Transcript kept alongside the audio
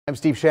I'm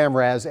Steve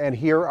Shamraz, and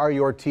here are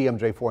your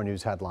TMJ4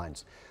 News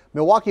headlines.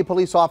 Milwaukee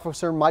police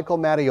officer Michael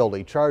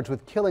Mattioli, charged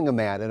with killing a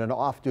man in an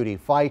off-duty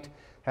fight,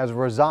 has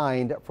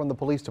resigned from the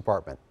police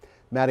department.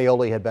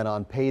 Mattioli had been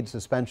on paid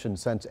suspension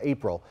since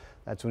April.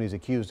 That's when he's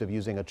accused of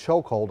using a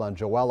chokehold on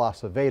Joel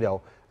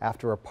Acevedo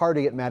after a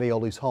party at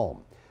Mattioli's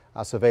home.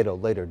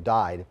 Acevedo later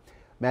died.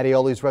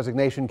 Mattioli's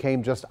resignation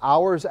came just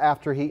hours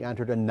after he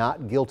entered a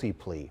not guilty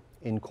plea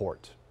in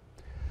court.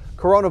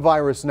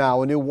 Coronavirus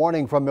now, a new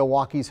warning from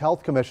Milwaukee's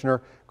health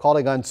commissioner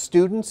calling on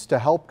students to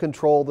help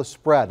control the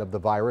spread of the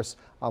virus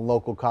on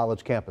local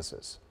college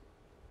campuses.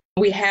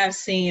 We have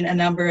seen a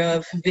number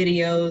of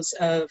videos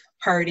of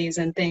parties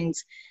and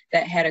things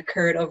that had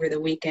occurred over the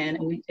weekend.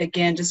 And we,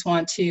 again, just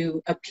want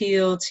to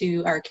appeal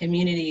to our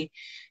community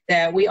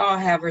that we all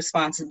have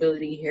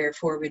responsibility here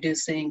for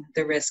reducing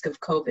the risk of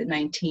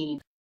COVID-19.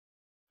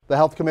 The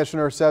health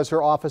commissioner says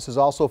her office is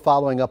also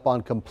following up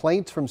on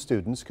complaints from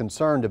students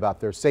concerned about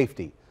their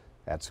safety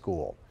at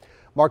school.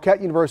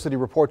 Marquette University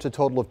reports a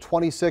total of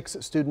 26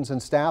 students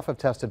and staff have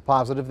tested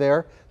positive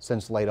there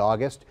since late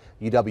August.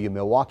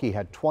 UW-Milwaukee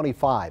had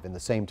 25 in the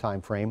same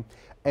time frame.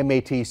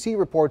 MATC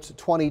reports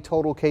 20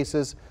 total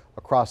cases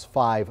across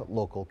 5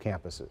 local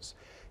campuses.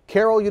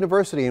 Carroll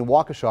University in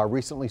Waukesha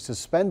recently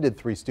suspended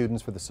 3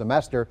 students for the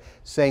semester,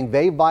 saying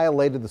they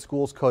violated the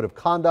school's code of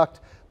conduct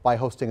by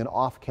hosting an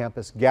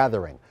off-campus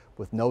gathering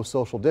with no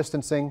social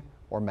distancing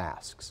or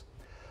masks.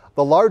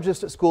 The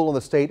largest school in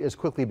the state is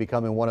quickly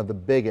becoming one of the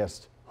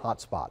biggest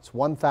hotspots.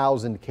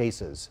 1,000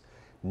 cases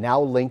now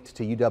linked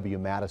to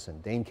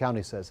UW-Madison. Dane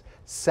County says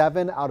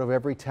 7 out of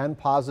every 10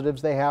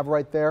 positives they have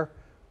right there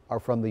are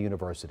from the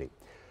university.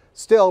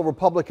 Still,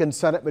 Republican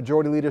Senate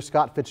Majority Leader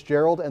Scott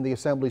Fitzgerald and the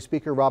Assembly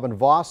Speaker Robin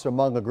Vos are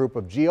among a group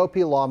of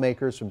GOP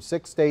lawmakers from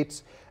 6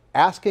 states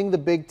asking the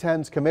Big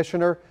Ten's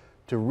commissioner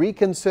to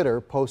reconsider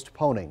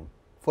postponing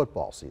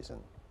football season.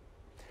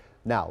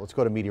 Now, let's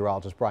go to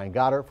meteorologist Brian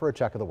Goddard for a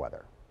check of the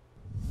weather.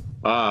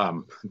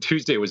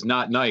 Tuesday was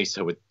not nice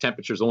with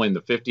temperatures only in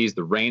the 50s,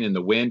 the rain and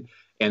the wind,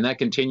 and that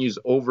continues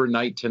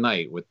overnight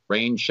tonight with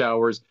rain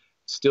showers.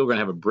 Still going to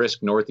have a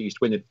brisk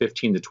northeast wind at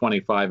 15 to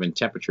 25 and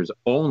temperatures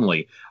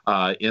only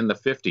in the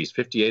 50s,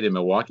 58 in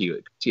Milwaukee.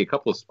 You see a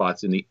couple of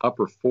spots in the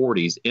upper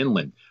 40s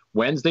inland.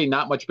 Wednesday,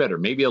 not much better.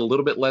 Maybe a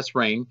little bit less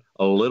rain,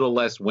 a little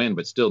less wind,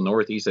 but still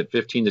northeast at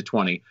 15 to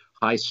 20.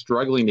 High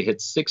struggling to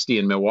hit 60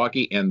 in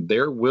Milwaukee, and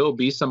there will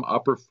be some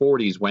upper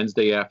 40s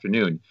Wednesday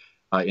afternoon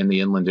in the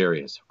inland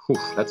areas. Whew,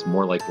 that's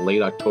more like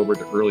late October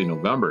to early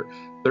November.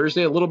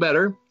 Thursday, a little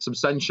better. Some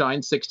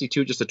sunshine,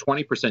 62, just a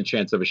 20%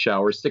 chance of a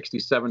shower.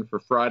 67 for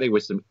Friday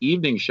with some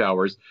evening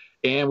showers.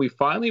 And we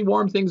finally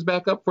warmed things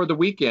back up for the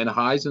weekend.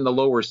 Highs in the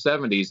lower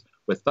 70s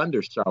with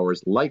thunder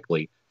showers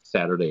likely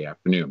Saturday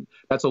afternoon.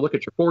 That's a look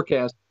at your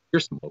forecast.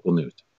 Here's some local news.